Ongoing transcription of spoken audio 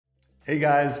Hey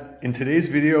guys, in today's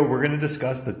video, we're going to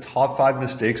discuss the top 5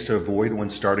 mistakes to avoid when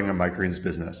starting a microgreens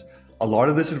business. A lot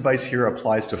of this advice here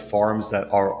applies to farms that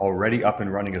are already up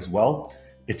and running as well.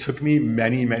 It took me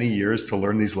many years to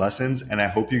learn these lessons, and I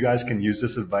hope you guys can use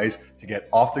this advice to get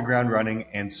off the ground running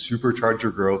and supercharge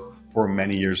your growth for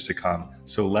many years to come.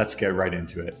 So let's get right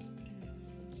into it.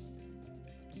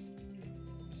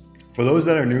 For those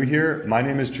that are new here, my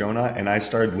name is Jonah and I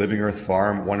started Living Earth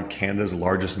Farm, one of Canada's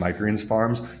largest microgreens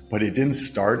farms, but it didn't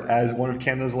start as one of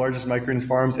Canada's largest microgreens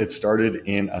farms. It started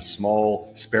in a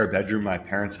small spare bedroom in my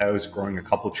parents' house, growing a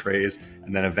couple trays,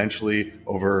 and then eventually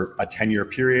over a 10-year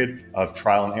period of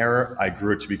trial and error, I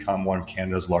grew it to become one of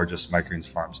Canada's largest microgreens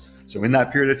farms. So in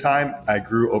that period of time, I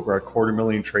grew over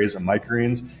 250,000 trays of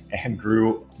microgreens and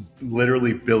grew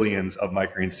literally billions of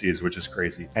microgreen seeds, which is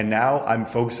crazy. And now I'm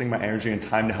focusing my energy and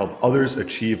time to help others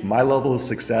achieve my level of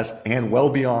success and well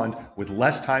beyond with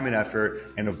less time and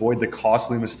effort and avoid the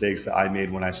costly mistakes that I made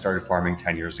when I started farming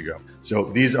 10 years ago. So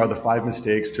these are the 5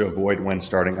 mistakes to avoid when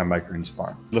starting a microgreens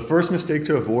farm. The first mistake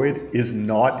to avoid is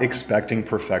not expecting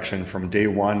perfection from day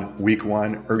 1, week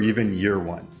 1, or even year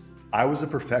 1. I was a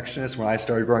perfectionist when I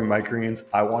started growing microgreens.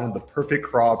 I wanted the perfect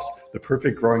crops, the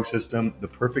perfect growing system, the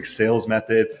perfect sales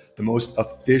method, the most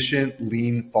efficient,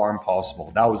 lean farm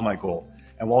possible. That was my goal.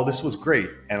 And while this was great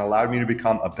and allowed me to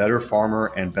become a better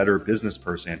farmer and better business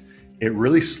person, it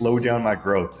really slowed down my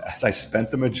growth as I spent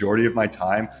the majority of my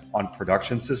time on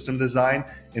production system design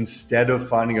instead of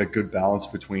finding a good balance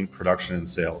between production and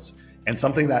sales. And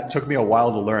something that took me a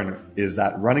while to learn is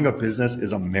that running a business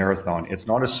is a marathon. It's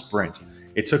not a sprint.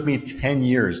 It took me 10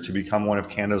 years to become one of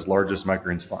Canada's largest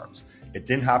microgreens farms. It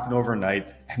didn't happen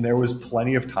overnight, and there was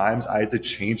plenty of times I had to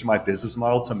change my business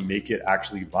model to make it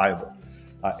actually viable.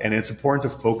 And it's important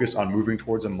to focus on moving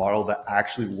towards a model that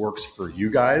actually works for you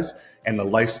guys and the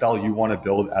lifestyle you want to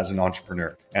build as an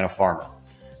entrepreneur and a farmer.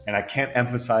 And I can't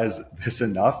emphasize this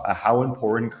enough, how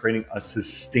important creating a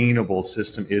sustainable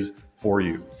system is for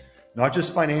you. Not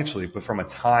just financially, but from a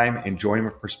time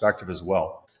enjoyment perspective as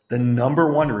well. The number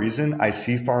one reason I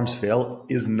see farms fail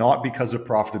is not because of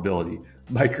profitability.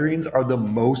 Microgreens are the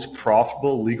most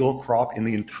profitable legal crop in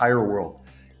the entire world.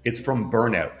 It's from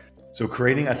burnout. So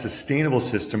creating a sustainable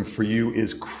system for you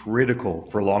is critical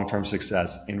for long-term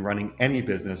success in running any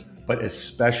business, but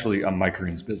especially a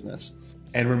microgreens business.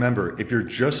 And remember, if you're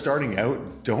just starting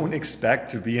out, don't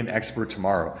expect to be an expert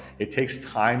tomorrow. It takes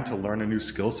time to learn a new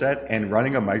skill set, and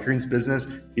running a microgreens business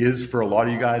is, for a lot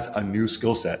of you guys, a new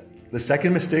skill set. The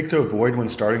second mistake to avoid when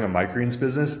starting a microgreens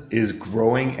business is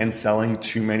growing and selling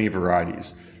too many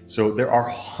varieties. So there are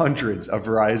hundreds of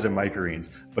varieties of microgreens,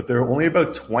 but there are only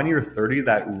about 20 or 30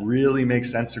 that really make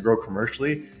sense to grow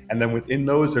commercially. And then within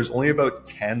those, there's only about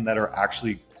 10 that are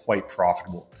actually quite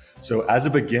profitable. So as a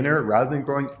beginner, rather than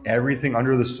growing everything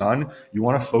under the sun, you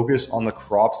want to focus on the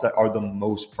crops that are the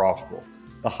most profitable.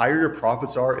 The higher your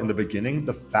profits are in the beginning,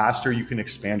 the faster you can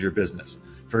expand your business.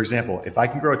 For example, if I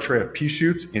can grow a tray of pea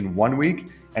shoots in 1 week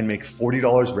and make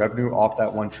 $40 revenue off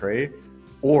that one tray,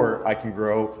 or I can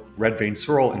grow red vein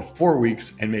sorrel in 4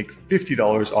 weeks and make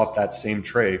 $50 off that same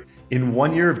tray. In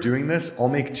 1 year of doing this, I'll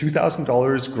make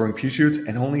 $2,000 growing pea shoots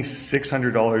and only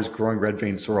 $600 growing red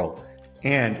vein sorrel.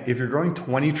 And if you're growing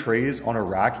 20 trays on a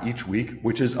rack each week,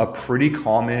 which is a pretty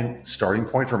common starting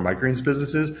point for microgreens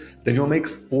businesses, then you'll make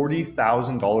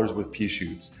 $40,000 with pea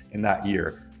shoots in that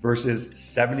year versus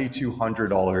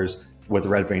 $7,200 with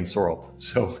red vein sorrel.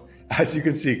 So as you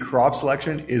can see, crop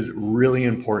selection is really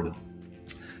important.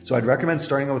 So I'd recommend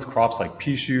starting out with crops like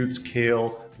pea shoots,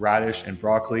 kale, radish, and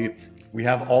broccoli. We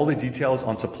have all the details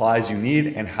on supplies you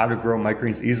need and how to grow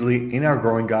microgreens easily in our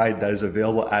growing guide that is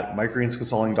available at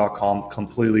microgreensconsulting.com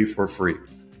completely for free.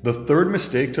 The third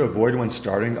mistake to avoid when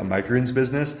starting a microgreens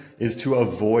business is to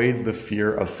avoid the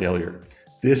fear of failure.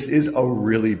 This is a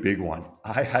really big one.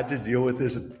 I had to deal with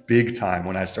this big time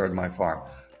when I started my farm.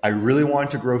 I really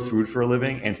wanted to grow food for a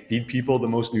living and feed people the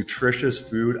most nutritious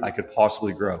food I could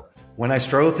possibly grow. When I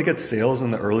struggled to get sales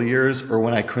in the early years or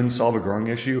when I couldn't solve a growing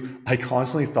issue, I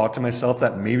constantly thought to myself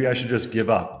that maybe I should just give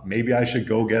up. Maybe I should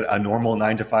go get a normal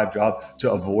 9-to-5 job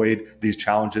to avoid these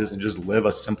challenges and just live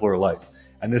a simpler life.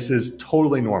 And this is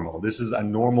totally normal. This is a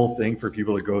normal thing for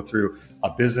people to go through.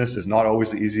 A business is not always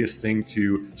the easiest thing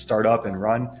to start up and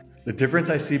run. The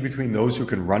difference I see between those who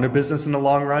can run a business in the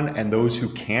long run and those who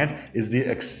can't is the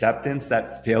acceptance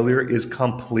that failure is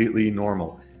completely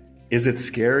normal. Is it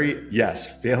scary?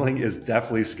 Yes, failing is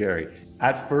definitely scary.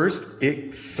 At first,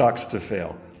 it sucks to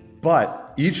fail,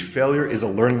 but each failure is a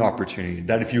learning opportunity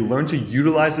that if you learn to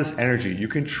utilize this energy, you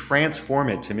can transform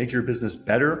it to make your business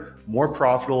better, more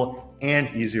profitable,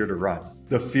 and easier to run.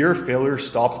 The fear of failure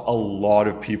stops a lot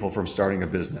of people from starting a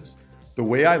business. The The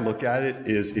way I look at it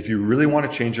is if you really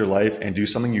want to change your life and do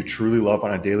something you truly love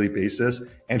on a daily basis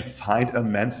and find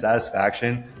immense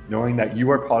satisfaction knowing that you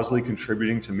are positively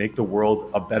contributing to make the world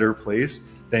a better place,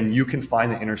 then you can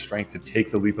find the inner strength to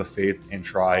take the leap of faith and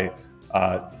try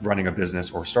running a business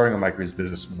or starting a microgreens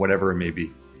business, whatever it may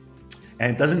be.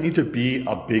 And it doesn't need to be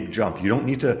a big jump. You don't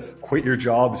need to quit your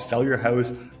job, sell your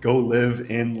house, go live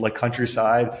in the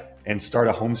countryside and start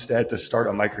a homestead to start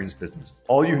a microgreens business.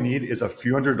 All you need is a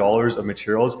few $100s of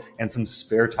materials and some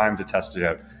spare time to test it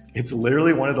out. It's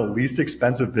literally one of the least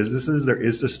expensive businesses there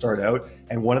is to start out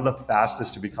and one of the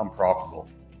fastest to become profitable.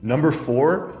 Number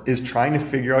 4 is trying to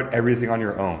figure out everything on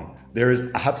your own. There is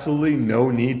absolutely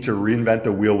no need to reinvent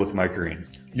the wheel with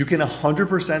microgreens. You can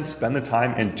 100% spend the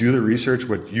time and do the research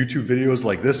with YouTube videos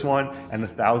like this one and the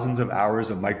thousands of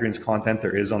hours of microgreens content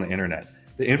there is on the internet.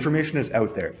 The information is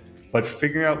out there. But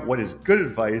figuring out what is good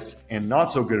advice and not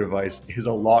so good advice is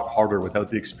a lot harder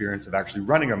without the experience of actually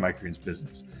running a microgreens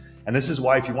business. And this is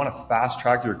why if you want to fast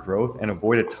track your growth and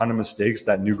avoid a ton of mistakes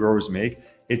that new growers make,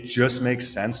 it just makes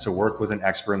sense to work with an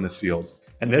expert in the field.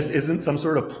 And this isn't some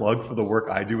sort of plug for the work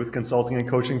I do with consulting and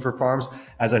coaching for farms,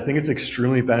 as I think it's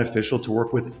extremely beneficial to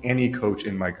work with any coach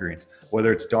in microgreens,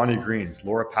 whether it's Donnie Greens,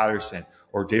 Laura Patterson,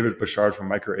 or David Bouchard from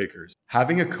Micro Acres.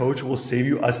 Having a coach will save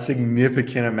you a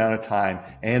significant amount of time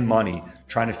and money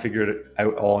trying to figure it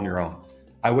out all on your own.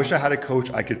 I wish I had a coach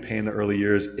I could pay in the early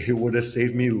years. It would have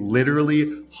saved me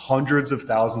literally hundreds of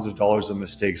thousands of dollars of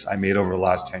mistakes I made over the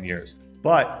last 10 years.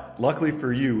 But luckily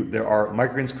for you, there are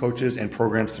microgreens coaches and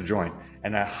programs to join,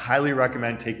 and I highly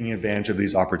recommend taking advantage of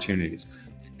these opportunities.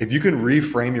 If you can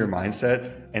reframe your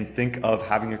mindset and think of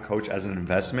having a coach as an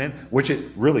investment, which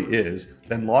it really is,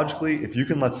 then logically, if you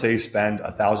can, let's say, spend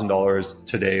 $1,000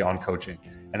 today on coaching,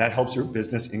 and that helps your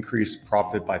business increase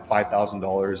profit by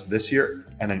 $5,000 this year,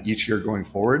 and then each year going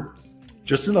forward,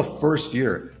 just in the first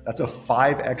year, that's a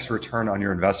 5x return on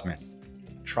your investment.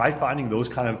 Try finding those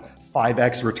kind of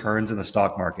 5x returns in the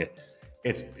stock market.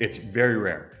 It's very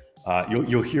rare.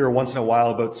 You'll hear once in a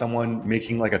while about someone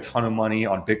making like a ton of money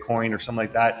on Bitcoin or something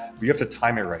like that, but you have to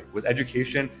time it right. With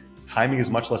education, timing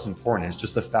is much less important. It's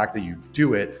just the fact that you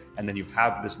do it and then you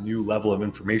have this new level of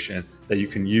information that you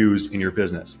can use in your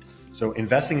business. So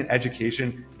investing in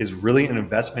education is really an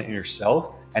investment in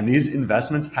yourself, and these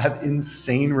investments have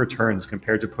insane returns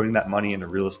compared to putting that money into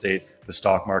real estate, the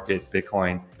stock market,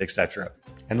 Bitcoin, etc.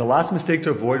 And the last mistake to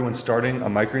avoid when starting a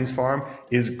microgreens farm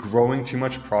is growing too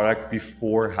much product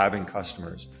before having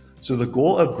customers. So the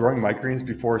goal of growing microgreens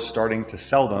before starting to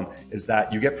sell them is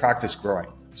that you get practice growing.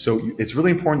 So it's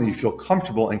really important that you feel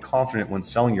comfortable and confident when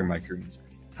selling your microgreens.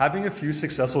 Having a few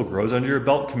successful grows under your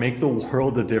belt can make the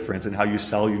world a difference in how you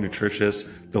sell your nutritious,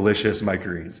 delicious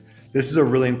microgreens. This is a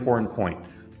really important point.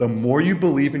 The more you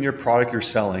believe in your product you're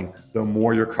selling, the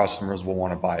more your customers will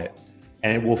want to buy it.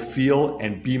 And it will feel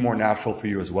and be more natural for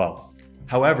you as well.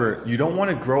 However, you don't want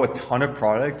to grow a ton of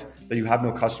product that you have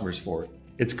no customers for.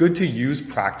 It's good to use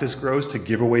practice grows to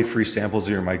give away free samples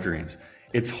of your microgreens.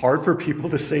 It's hard for people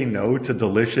to say no to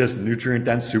delicious,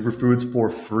 nutrient-dense superfoods for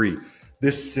free.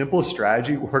 This simple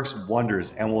strategy works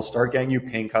wonders and will start getting you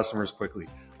paying customers quickly.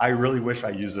 I really wish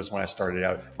I used this when I started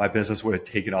out. My business would have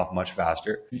taken off much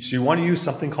faster. So you want to use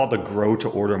something called the grow to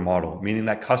order model, meaning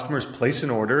that customers place an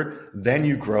order, then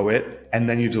you grow it, and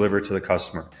then you deliver it to the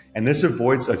customer. And this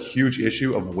avoids a huge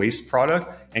issue of waste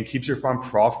product and keeps your farm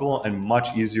profitable and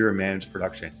much easier to manage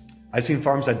production. I've seen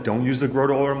farms that don't use the grow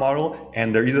to order model,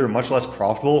 and they're either much less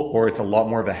profitable or it's a lot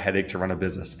more of a headache to run a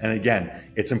business. And again,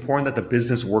 it's important that the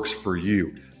business works for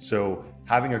you. So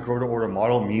having a grow to order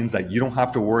model means that you don't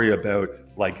have to worry about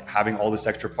like having all this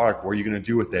extra product. What are you going to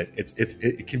do with it?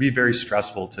 It can be very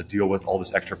stressful to deal with all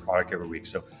this extra product every week.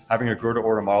 So having a grow to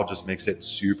order model just makes it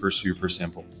super, super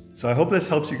simple. So I hope this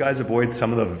helps you guys avoid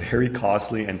some of the very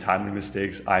costly and timely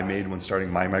mistakes I made when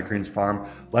starting my microgreens farm.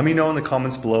 Let me know in the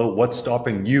comments below what's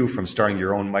stopping you from starting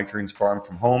your own microgreens farm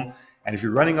from home. And if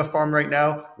you're running a farm right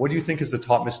now, what do you think is the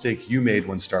top mistake you made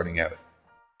when starting out?